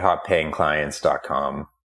on, GetHotPayingClients.com.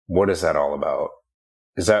 What is that all about?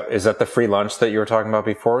 Is that the free lunch that you were talking about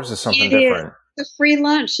before? Or is this something different? The free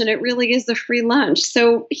lunch, and it really is the free lunch.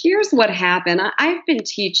 So here's what happened. I've been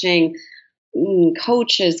teaching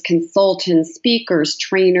coaches, consultants, speakers,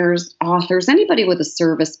 trainers, authors, anybody with a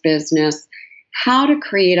service business, how to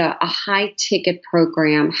create a high ticket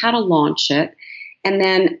program, how to launch it, and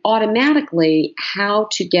then automatically how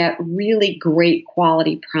to get really great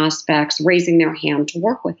quality prospects raising their hand to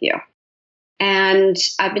work with you. And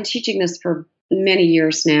I've been teaching this for many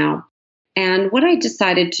years now. And what I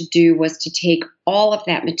decided to do was to take all of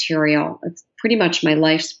that material, it's pretty much my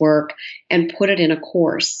life's work, and put it in a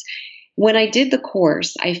course. When I did the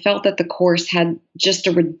course, I felt that the course had just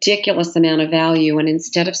a ridiculous amount of value. And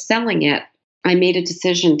instead of selling it, I made a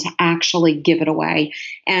decision to actually give it away.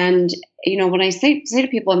 And, when I say to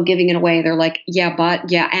people I'm giving it away, they're like, yeah,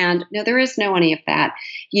 but, yeah, and no, there is no any of that.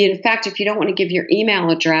 In fact, if you don't want to give your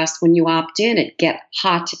email address when you opt in at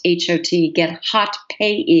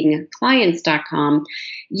gethotpayingclients.com,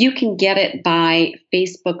 you can get it by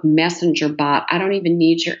Facebook Messenger bot. I don't even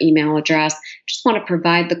need your email address. Just want to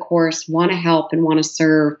provide the course, want to help, and want to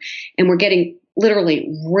serve. And we're getting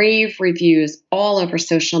literally rave reviews all over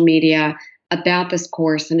social media about this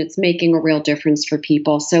course, and it's making a real difference for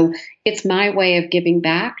people. So it's my way of giving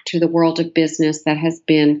back to the world of business that has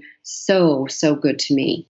been so, so good to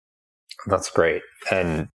me. That's great.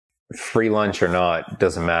 And free lunch or not,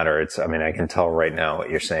 doesn't matter. I can tell right now what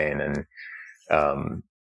you're saying. And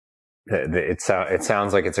it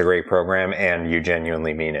sounds like it's a great program and you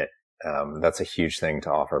genuinely mean it. That's a huge thing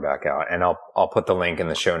to offer back out. And I'll put the link in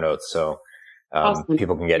the show notes so Awesome.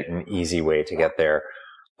 People can get an easy way to get there.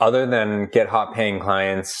 Other than Get Hot Paying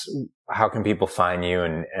Clients, how can people find you,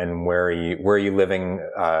 and where are you living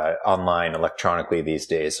online electronically these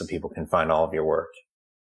days so people can find all of your work?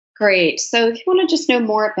 Great. So if you want to just know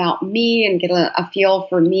more about me and get a feel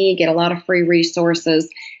for me, get a lot of free resources,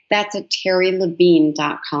 that's at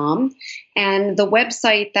terrylevine.com. And the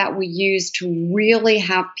website that we use to really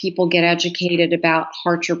have people get educated about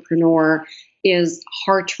Heartrepreneur is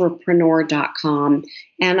heartrepreneur.com.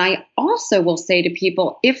 And I also will say to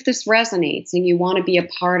people, if this resonates and you want to be a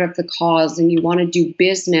part of the cause and you want to do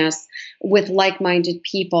business with like-minded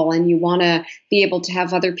people and you want to be able to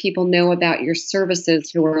have other people know about your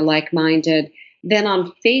services who are like-minded, then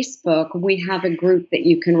on Facebook, we have a group that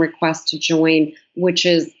you can request to join, which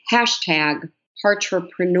is hashtag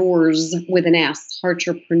Heartrepreneurs with an S,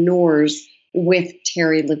 Heartrepreneurs with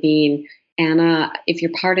Terry Levine. And if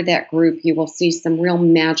you're part of that group, you will see some real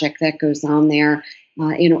magic that goes on there,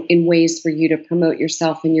 in ways for you to promote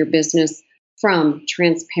yourself and your business from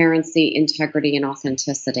transparency, integrity, and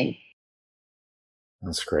authenticity.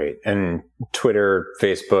 That's great. And Twitter,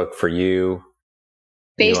 Facebook for you?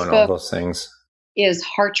 Facebook you and all those things is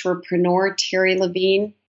Heartrepreneur Terry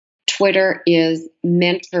Levine. Twitter is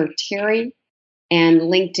Mentor Terry. And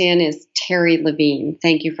LinkedIn is Terry Levine.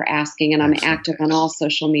 Thank you for asking. And I'm active on all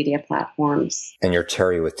social media platforms. And you're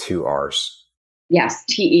Terry with 2 R's. Yes,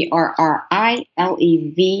 TerryLevine.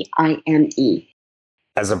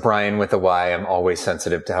 As a Brian with a Y, I'm always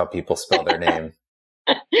sensitive to how people spell their name.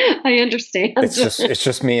 I understand. It's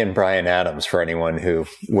just me and Brian Adams for anyone who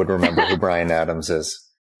would remember who Brian Adams is.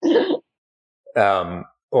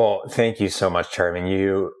 Well, thank you so much, Terry. I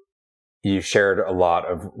mean, you shared a lot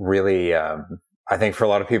of really, I think for a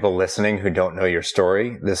lot of people listening who don't know your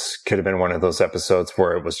story, this could have been one of those episodes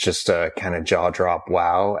where it was just a kind of jaw drop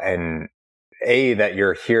wow. And that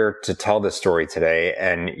you're here to tell this story today,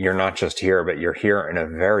 and you're not just here, but you're here in a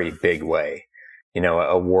very big way,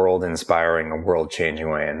 a world inspiring, a world changing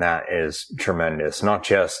way. And that is tremendous. Not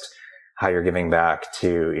just how you're giving back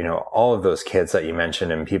to, all of those kids that you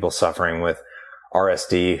mentioned and people suffering with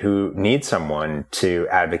RSD who need someone to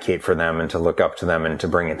advocate for them and to look up to them and to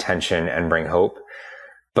bring attention and bring hope.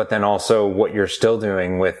 But then also what you're still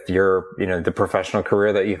doing with your, the professional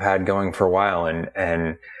career that you've had going for a while,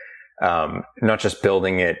 and not just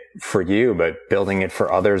building it for you, but building it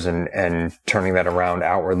for others and turning that around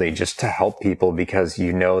outwardly just to help people because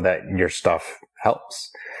you know that your stuff helps.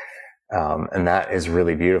 And that is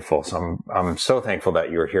really beautiful. So I'm so thankful that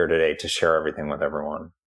you're here today to share everything with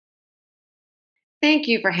everyone. Thank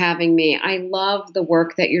you for having me. I love the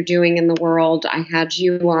work that you're doing in the world. I had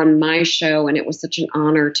you on my show, and it was such an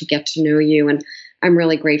honor to get to know you. And I'm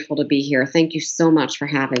really grateful to be here. Thank you so much for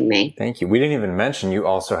having me. Thank you. We didn't even mention you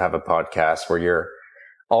also have a podcast where you're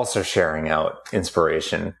also sharing out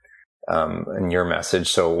inspiration and your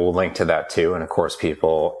message. So we'll link to that too. And of course,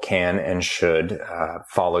 people can and should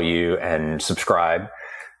follow you and subscribe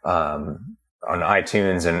on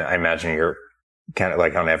iTunes. And I imagine you're kind of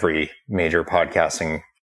like on every major podcasting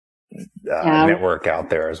network out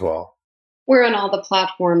there as well. We're on all the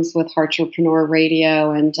platforms with Heartrepreneur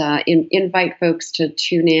Radio, and invite folks to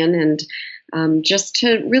tune in and just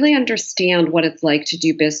to really understand what it's like to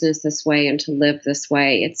do business this way and to live this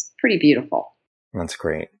way. It's pretty beautiful. That's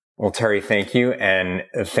great. Well, Terry, thank you. And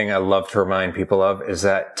the thing I love to remind people of is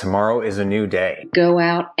that tomorrow is a new day. Go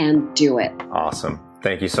out and do it. Awesome.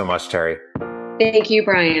 Thank you so much, Terry. Thank you,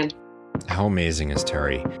 Brian. How amazing is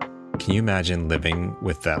Terry? Can you imagine living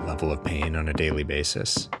with that level of pain on a daily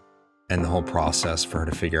basis? and the whole process for her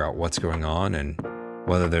to figure out what's going on and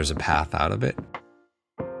whether there's a path out of it.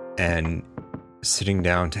 And sitting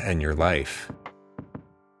down to end your life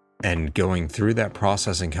and going through that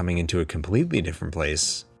process and coming into a completely different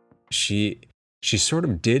place, she sort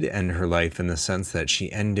of did end her life in the sense that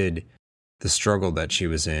she ended the struggle that she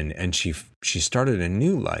was in, and she started a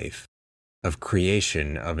new life of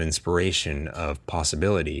creation, of inspiration, of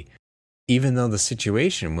possibility, even though the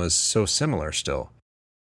situation was so similar still.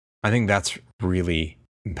 I think that's really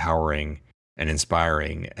empowering and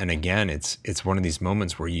inspiring. And again, it's one of these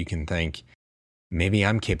moments where you can think, maybe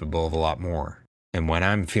I'm capable of a lot more. And when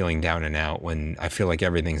I'm feeling down and out, when I feel like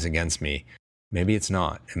everything's against me, maybe it's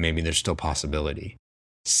not, and maybe there's still possibility.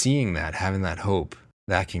 Seeing that, having that hope,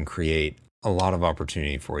 that can create a lot of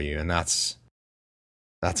opportunity for you. And that's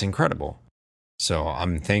incredible. So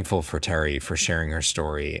I'm thankful for Terry for sharing her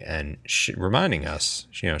story and reminding us,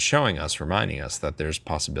 reminding us that there's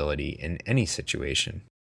possibility in any situation.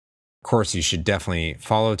 Of course, you should definitely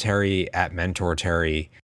follow Terry at Mentor Terry,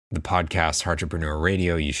 the podcast Heartrepreneur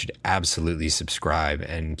Radio. You should absolutely subscribe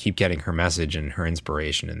and keep getting her message and her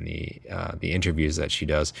inspiration in the interviews that she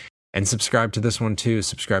does. And subscribe to this one too.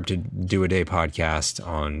 Subscribe to Do a Day podcast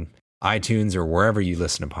on iTunes or wherever you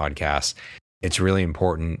listen to podcasts. It's really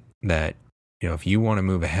important that, if you want to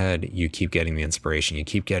move ahead, you keep getting the inspiration. You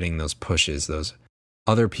keep getting those pushes, those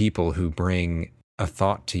other people who bring a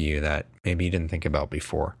thought to you that maybe you didn't think about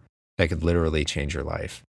before that could literally change your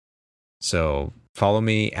life. So follow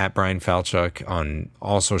me at Brian Falchuk on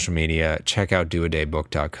all social media. Check out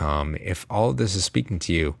doadaybook.com. If all of this is speaking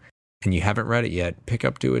to you and you haven't read it yet, pick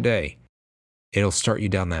up Do a Day. It'll start you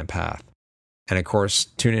down that path. And of course,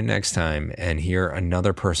 tune in next time and hear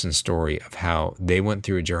another person's story of how they went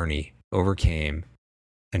through a journey, overcame,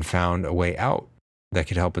 and found a way out that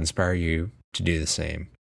could help inspire you to do the same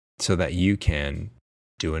so that you can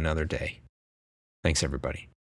do another day. Thanks, everybody.